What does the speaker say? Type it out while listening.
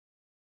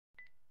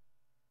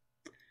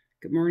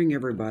Good morning,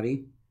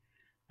 everybody.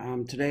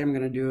 Today I'm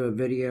going to do a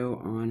video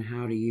on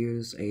how to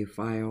use a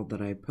file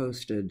that I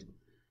posted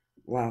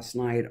last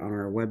night on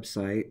our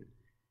website,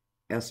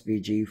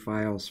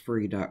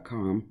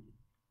 svgfilesfree.com.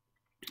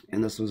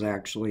 And this was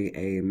actually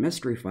a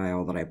mystery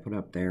file that I put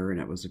up there,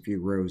 and it was a few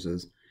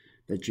roses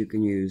that you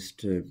can use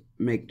to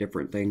make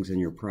different things in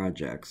your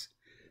projects.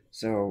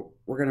 So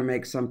we're going to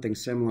make something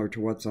similar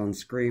to what's on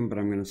screen, but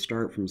I'm going to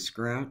start from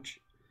scratch.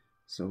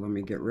 So let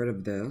me get rid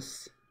of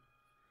this.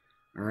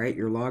 Alright,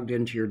 you're logged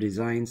into your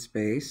design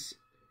space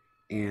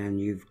and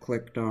you've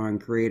clicked on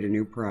create a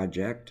new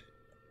project,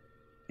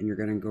 and you're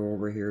going to go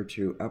over here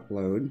to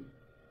upload,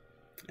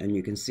 and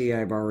you can see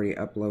I've already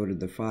uploaded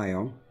the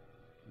file,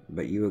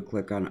 but you would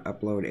click on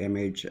upload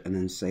image and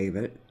then save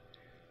it,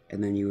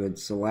 and then you would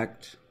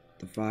select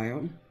the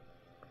file,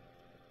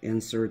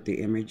 insert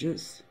the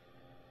images,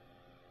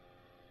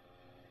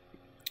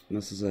 and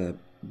this is a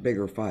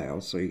bigger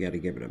file so you got to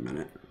give it a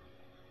minute.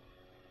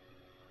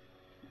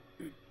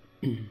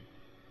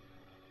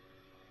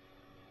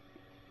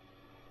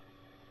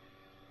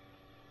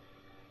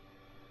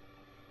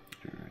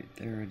 Alright,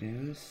 there it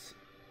is.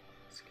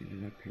 Let's get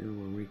it up here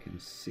where we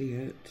can see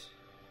it.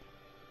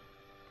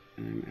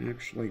 And I'm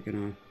actually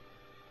gonna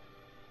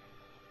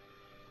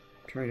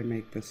try to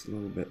make this a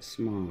little bit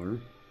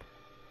smaller,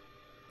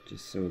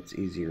 just so it's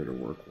easier to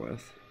work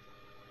with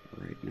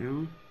right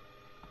now.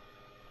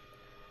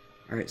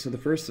 Alright, so the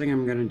first thing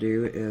I'm gonna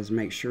do is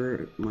make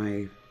sure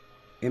my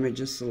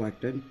image is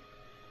selected,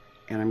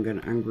 and I'm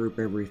gonna ungroup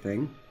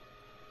everything.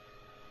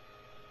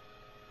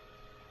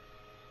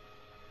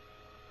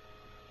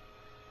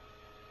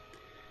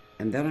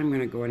 And then I'm going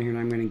to go in here and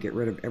I'm going to get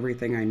rid of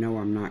everything I know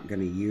I'm not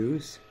going to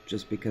use,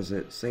 just because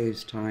it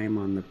saves time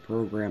on the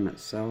program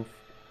itself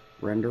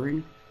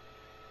rendering.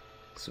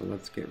 So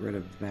let's get rid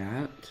of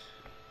that.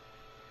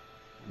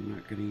 I'm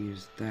not going to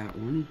use that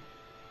one.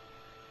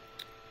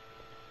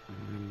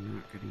 I'm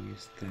not going to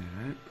use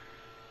that.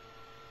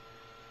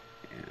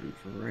 And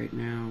for right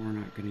now, we're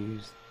not going to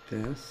use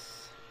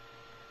this.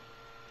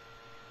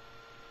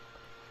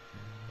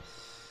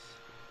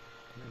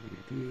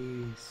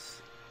 These.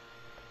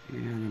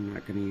 And I'm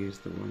not going to use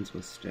the ones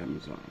with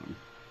stems on them.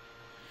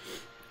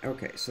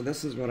 Okay, so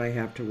this is what I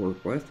have to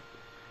work with.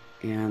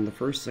 And the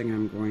first thing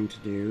I'm going to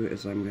do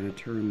is I'm going to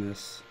turn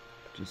this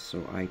just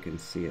so I can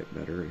see it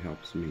better. It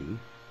helps me.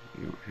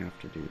 You don't have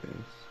to do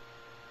this.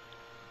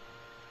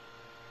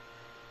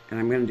 And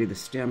I'm going to do the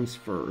stems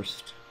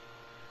first.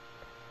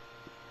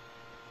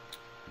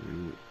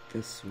 And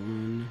this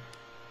one,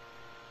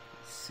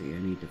 let's see, I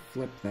need to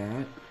flip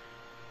that.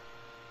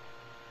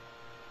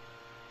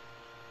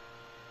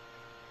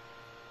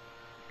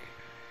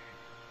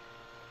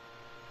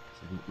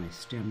 I want my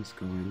stems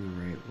going the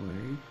right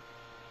way.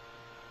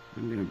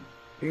 I'm going to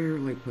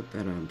barely put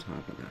that on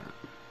top of that.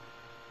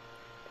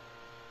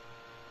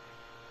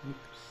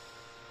 Oops.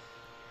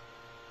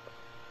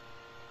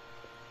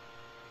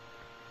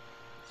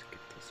 Let's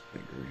get this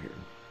bigger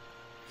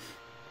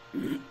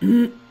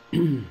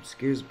here.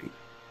 Excuse me.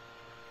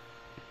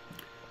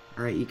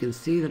 Alright, you can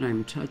see that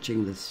I'm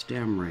touching the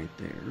stem right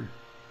there.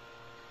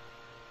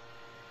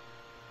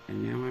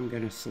 And now I'm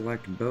going to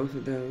select both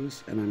of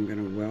those and I'm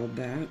going to weld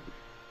that.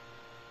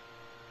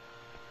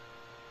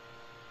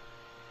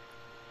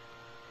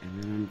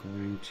 And then I'm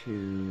going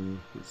to,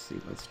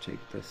 let's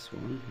take this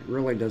one. It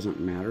really doesn't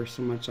matter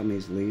so much on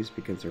these leaves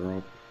because they're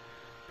all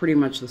pretty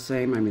much the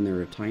same. I mean,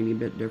 they're a tiny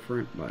bit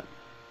different, but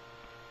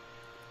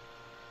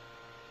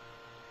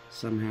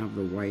some have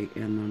the white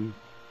in them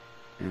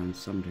and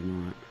some do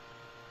not.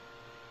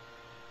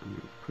 I'm going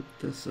to put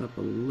this up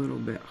a little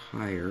bit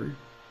higher.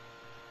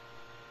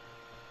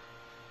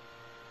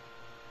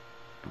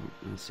 Oh,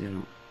 now see, I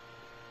don't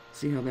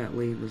see how that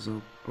leaf is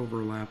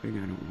overlapping.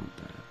 I don't want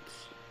that.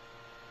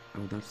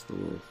 Oh, that's the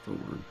little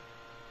thorn.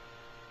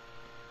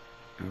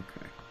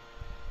 Okay.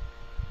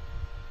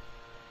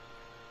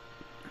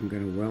 I'm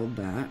going to weld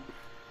that.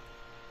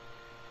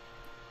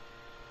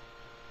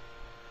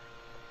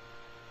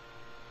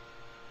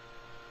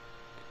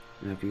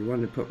 Now, if you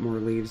want to put more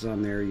leaves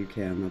on there, you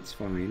can. That's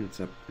fine.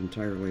 It's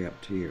entirely up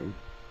to you.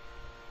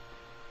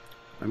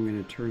 I'm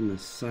going to turn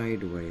this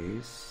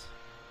sideways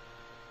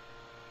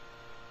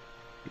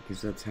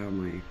because that's how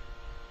my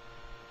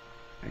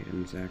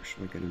item's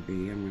actually going to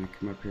be. I'm going to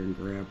come up here and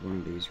grab one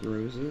of these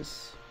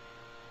roses,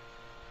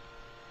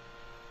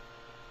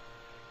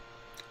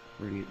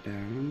 bring it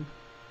down,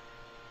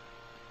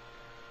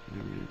 and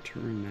I'm going to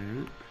turn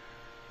that.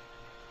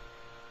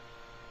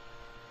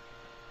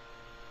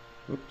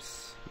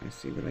 Whoops, I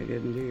see what I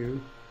didn't do.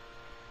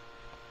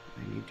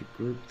 I need to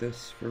group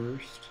this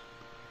first.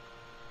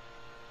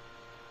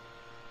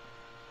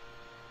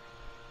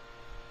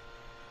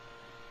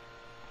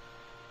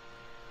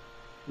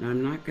 Now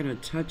I'm not going to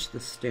touch the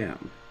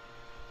stem,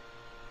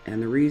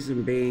 and the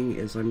reason being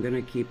is I'm going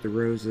to keep the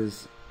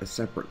roses a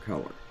separate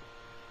color.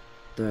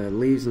 The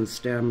leaves and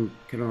stem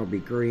can all be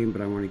green,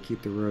 but I want to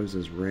keep the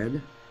roses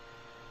red,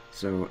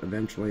 so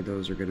eventually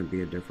those are going to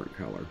be a different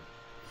color.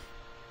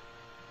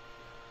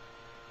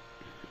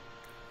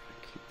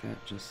 Keep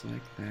that just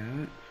like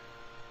that.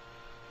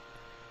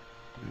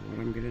 Now what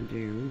I'm going to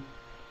do,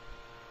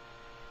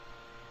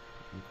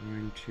 I'm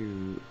going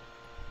to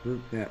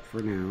group that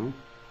for now,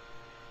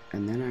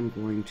 and then I'm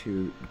going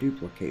to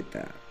duplicate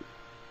that.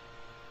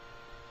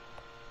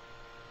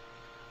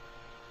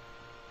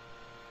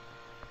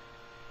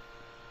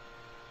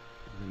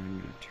 And then I'm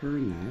going to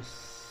turn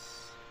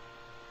this,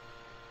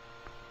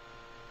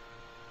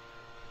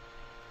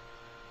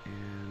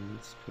 and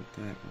let's put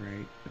that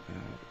right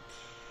about,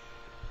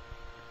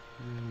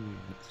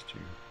 let's do,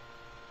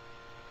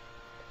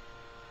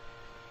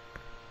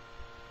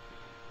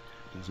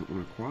 it doesn't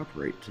want to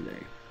cooperate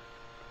today.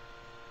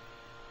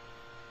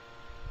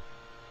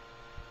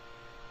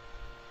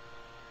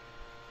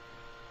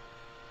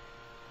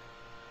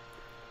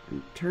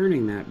 I'm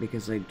turning that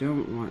because I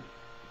don't want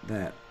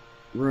that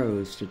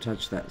rose to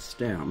touch that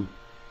stem.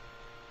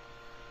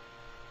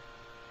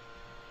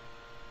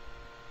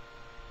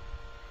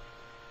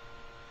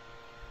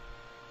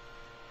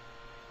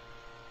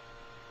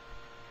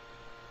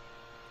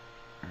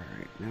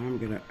 Alright, now I'm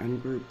going to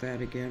ungroup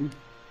that again.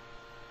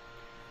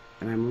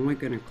 And I'm only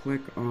going to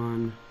click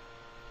on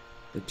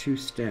the two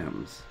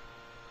stems,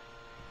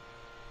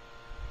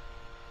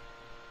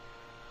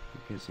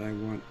 because I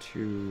want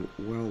to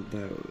weld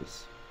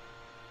those.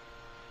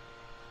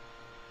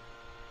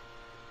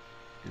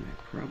 And I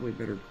probably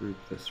better group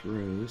this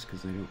rose,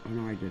 because I don't, oh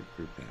no, I did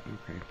group that.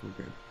 Okay, we're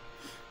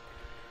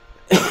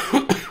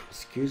good.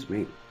 Excuse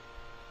me.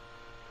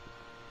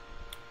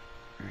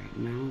 Alright,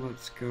 now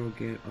let's go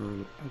get our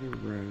other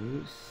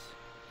rose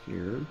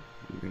here.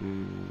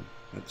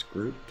 That's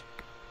grouped.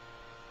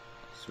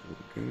 So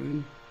we're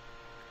good.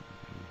 Come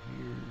down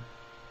here.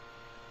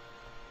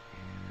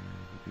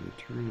 And we're going to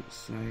turn it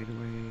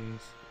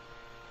sideways.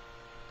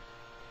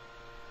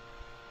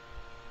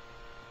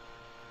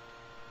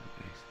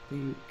 Let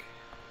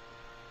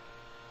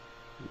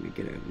me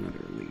get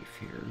another leaf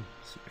here.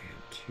 So I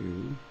have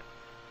two.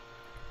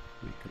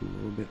 Make them a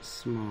little bit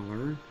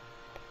smaller.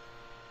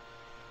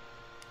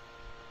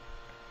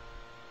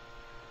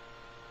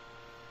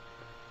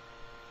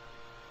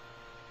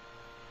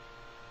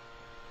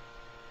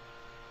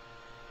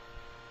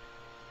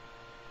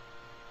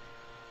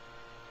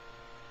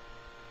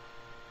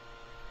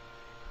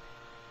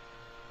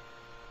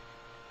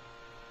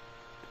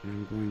 And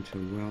I'm going to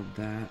weld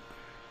that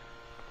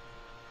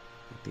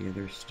the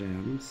other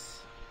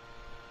stems.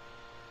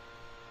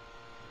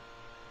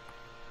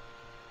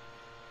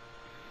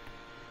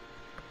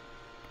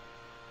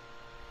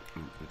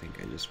 Oh, I think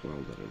I just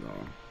welded it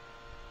all.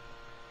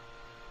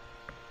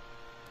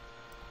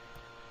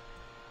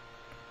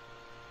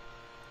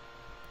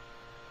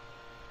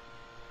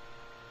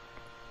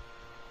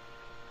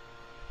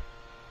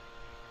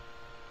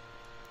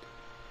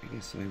 I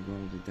guess I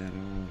welded that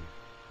all.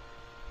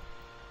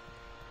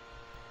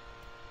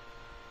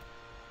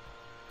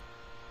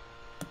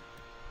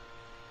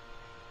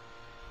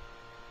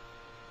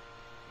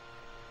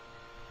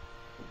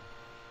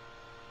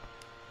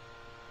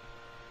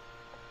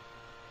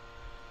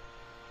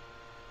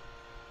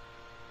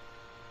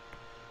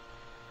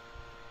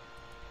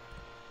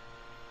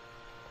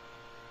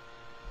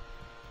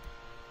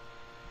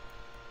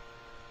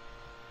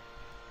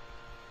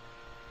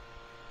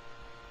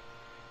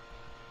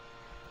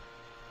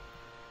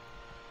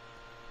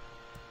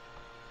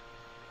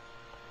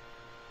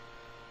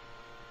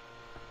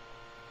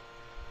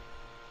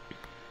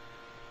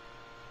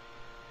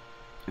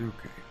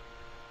 Okay.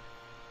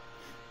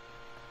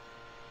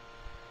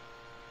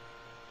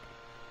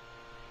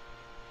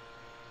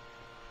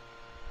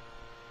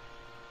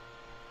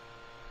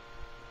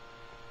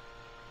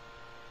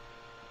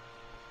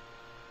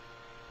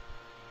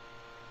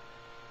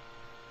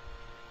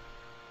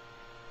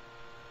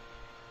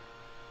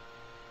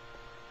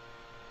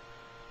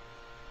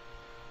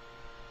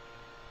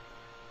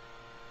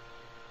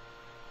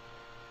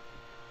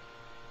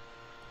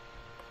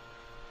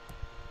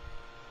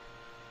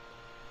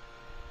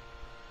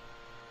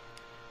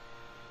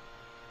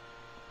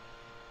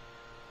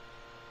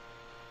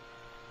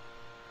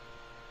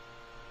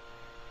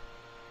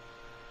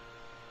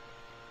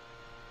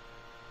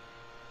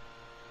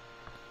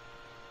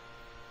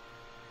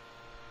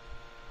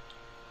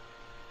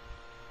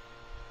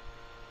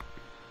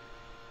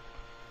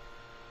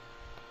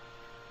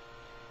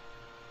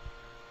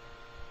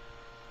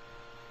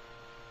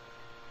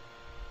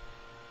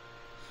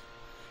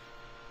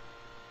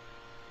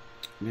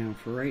 Now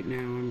for right now,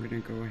 I'm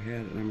going to go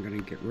ahead and I'm going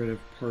to get rid of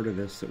part of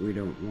this that we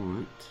don't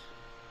want.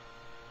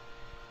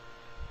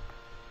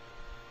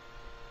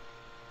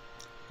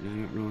 And I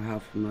don't know how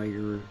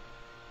familiar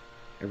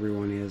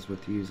everyone is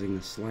with using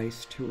the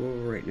slice tool.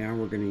 Right now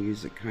we're going to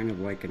use it kind of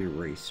like an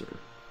eraser.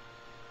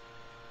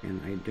 And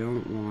I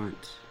don't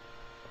want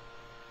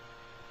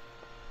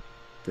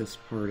this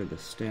part of the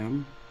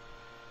stem.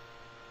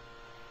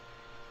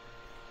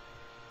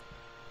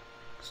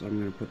 So I'm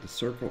going to put the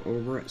circle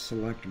over it,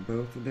 select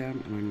both of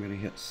them, and I'm going to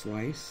hit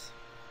slice.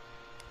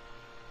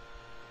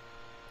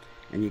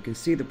 And you can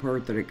see the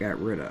part that it got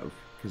rid of,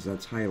 because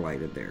that's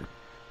highlighted there.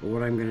 But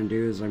what I'm going to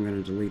do is I'm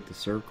going to delete the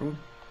circle.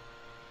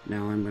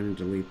 Now I'm going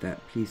to delete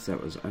that piece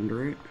that was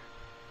under it.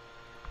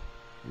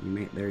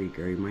 There you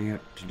go. You might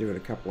have to do it a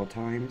couple of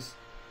times.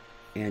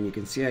 And you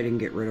can see I didn't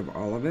get rid of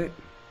all of it.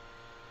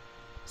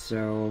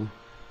 So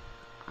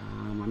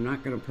I'm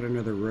not going to put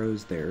another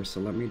rose there. So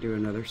let me do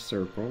another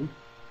circle.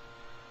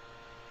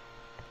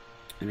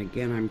 And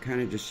again, I'm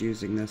kind of just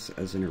using this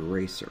as an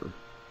eraser.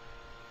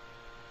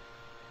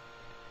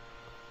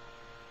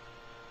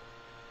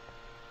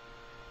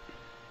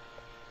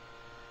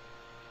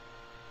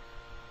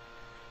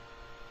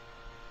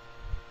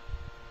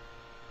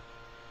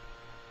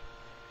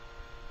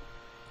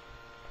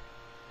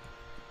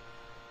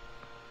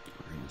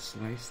 We're going to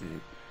slice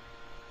it.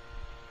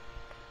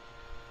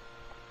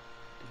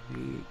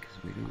 Delete, because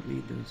we don't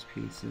need those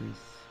pieces.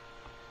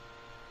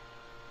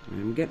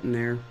 I'm getting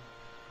there.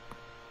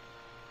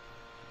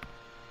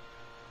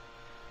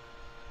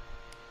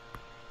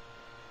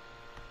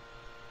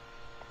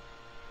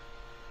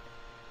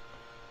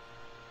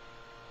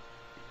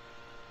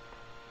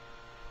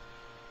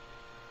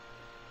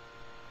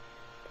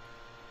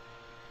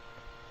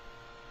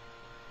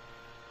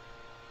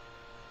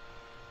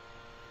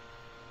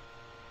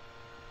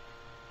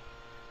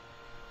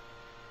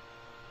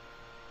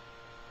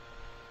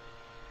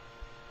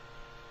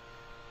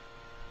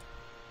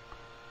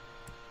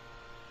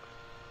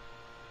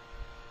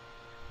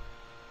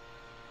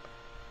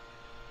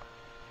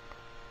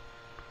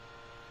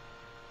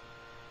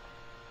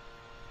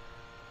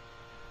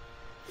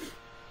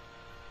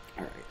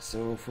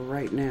 So for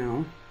right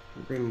now,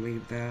 we're going to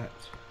leave that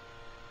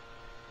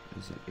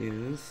as it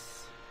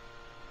is.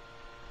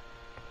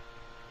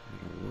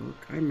 That'll work.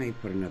 I may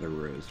put another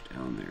rose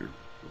down there.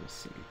 We'll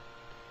see.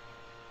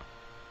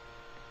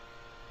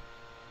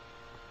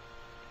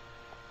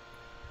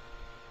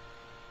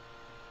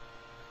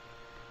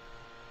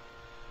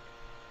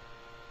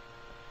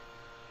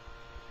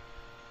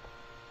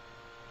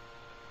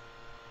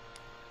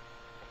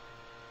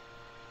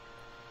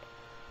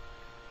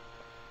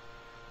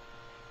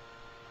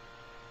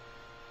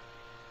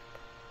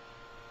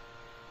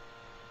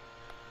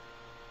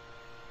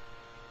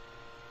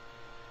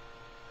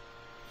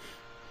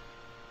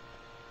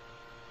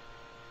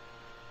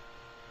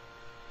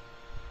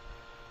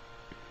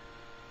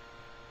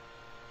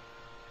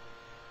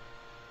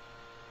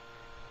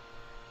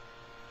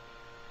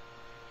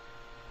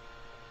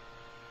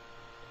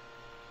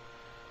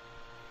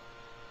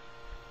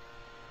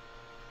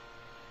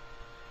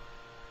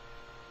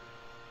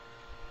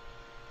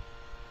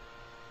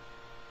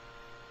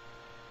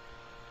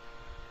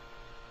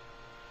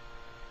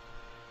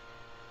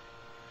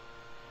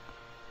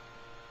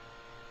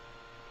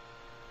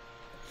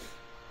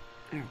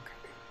 Okay.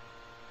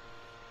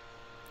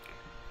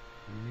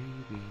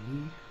 Maybe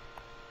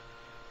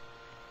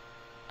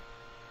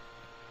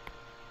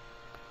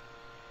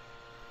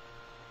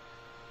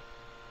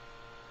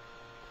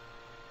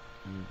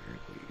another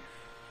leaf.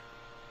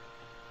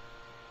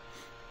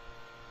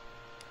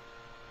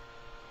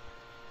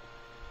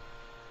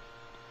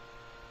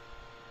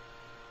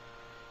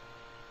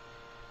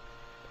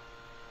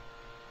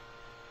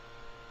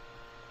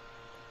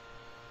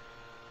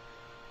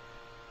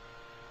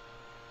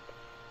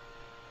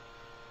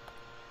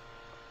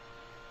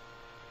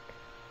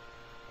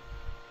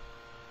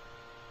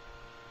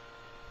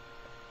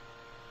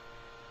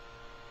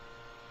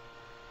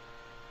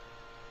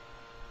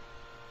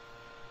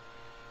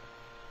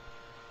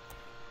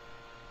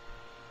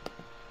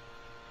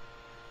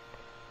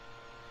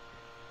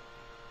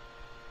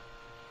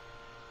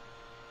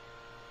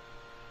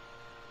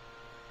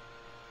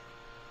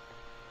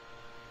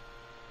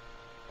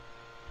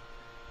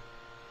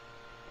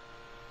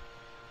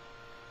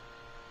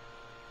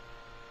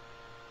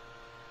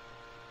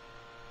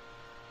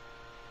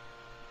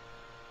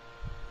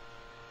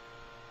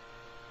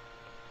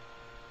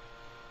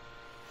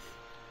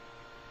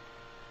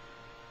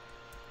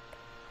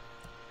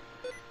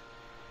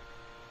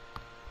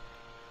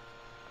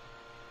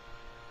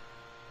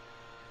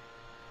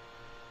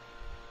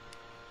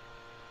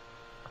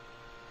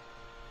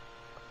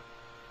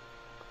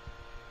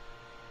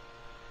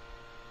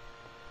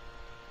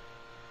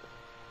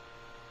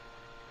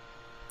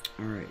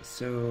 Alright,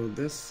 so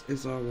this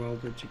is all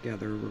welded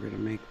together. We're going to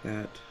make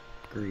that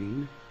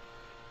green.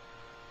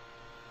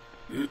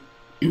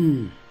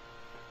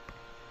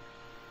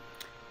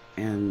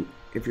 And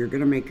if you're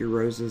going to make your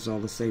roses all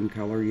the same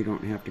color, you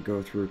don't have to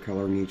go through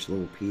coloring each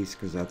little piece,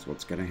 because that's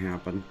what's going to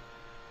happen.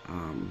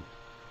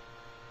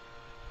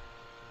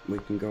 We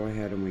can go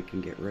ahead and we can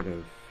get rid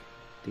of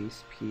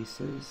these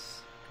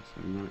pieces,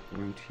 because I'm not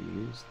going to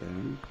use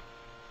them.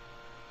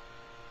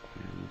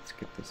 And let's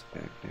get this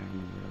back down to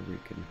where we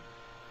can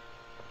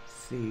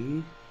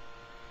see.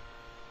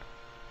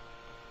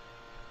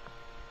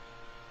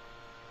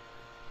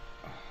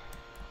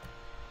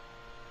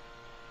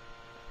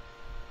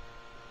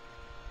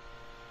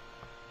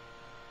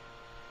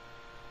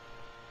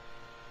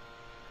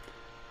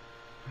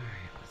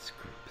 Alright, let's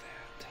group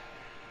that.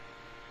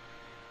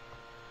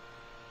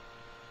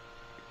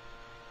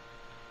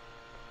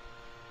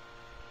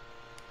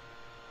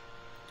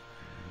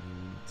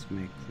 And let's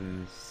make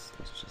this,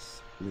 let's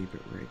just leave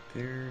it right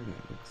there.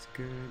 That looks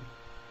good.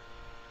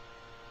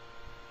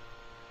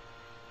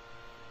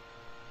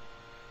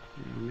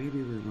 Now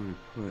maybe we want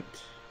to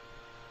put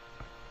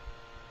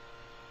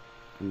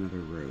another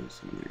rose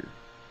in there.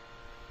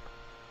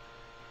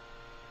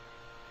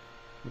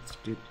 Let's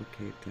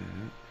duplicate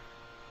that.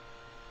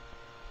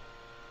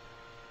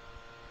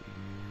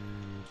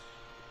 And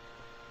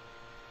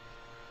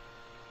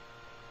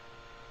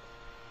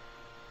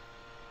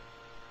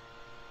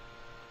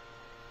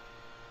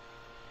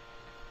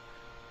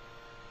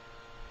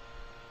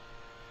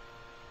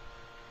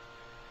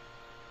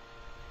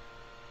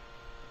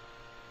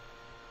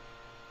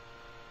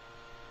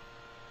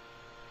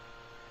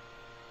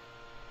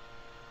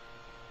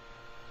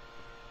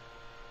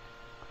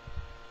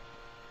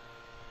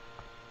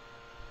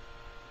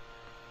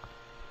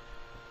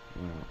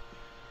well,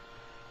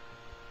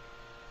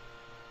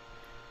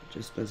 it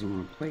just doesn't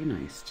want to play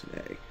nice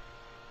today.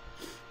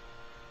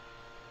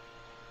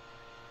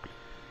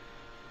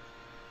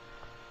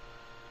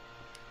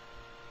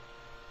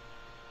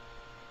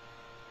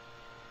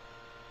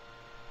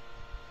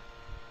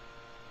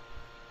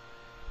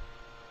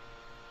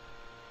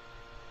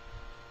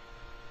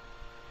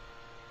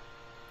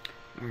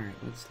 Alright,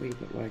 let's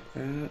leave it like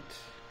that.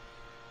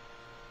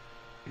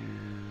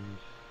 And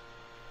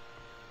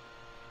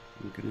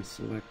I'm going to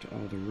select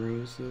all the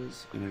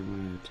roses and I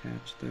want to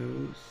attach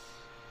those.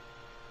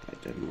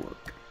 That didn't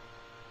work.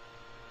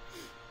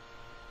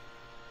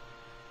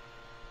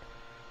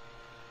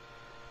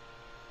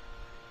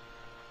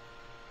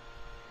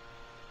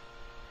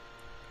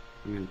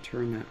 I'm going to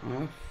turn that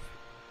off.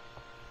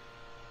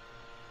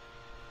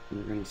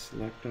 We're going to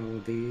select all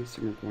of these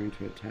and we're going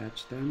to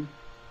attach them.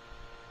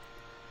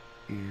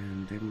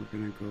 And then we're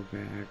going to go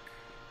back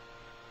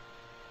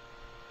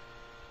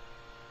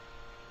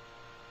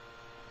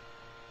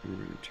and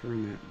we're going to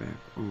turn that back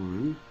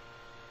on.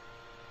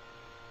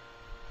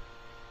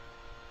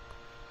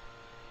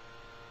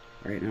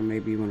 Alright, now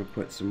maybe you want to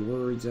put some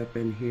words up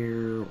in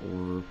here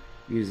or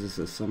use this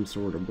as some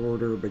sort of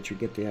border, but you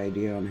get the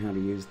idea on how to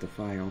use the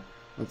file.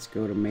 Let's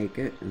go to make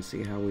it and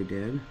see how we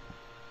did.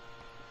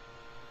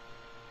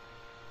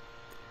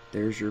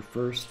 There's your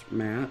first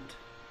mat.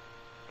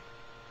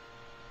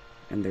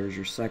 And there's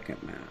your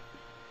second mat.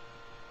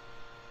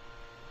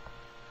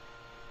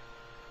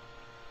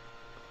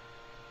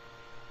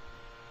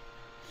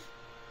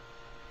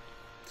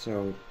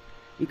 So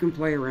you can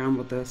play around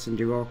with this and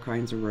do all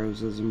kinds of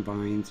roses and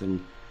vines,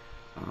 and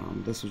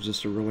this was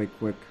just a really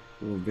quick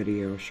little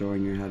video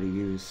showing you how to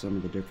use some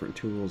of the different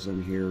tools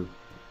in here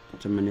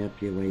to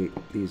manipulate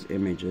these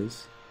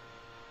images,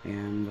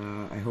 and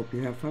I hope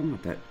you have fun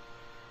with it.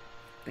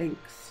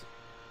 Thanks.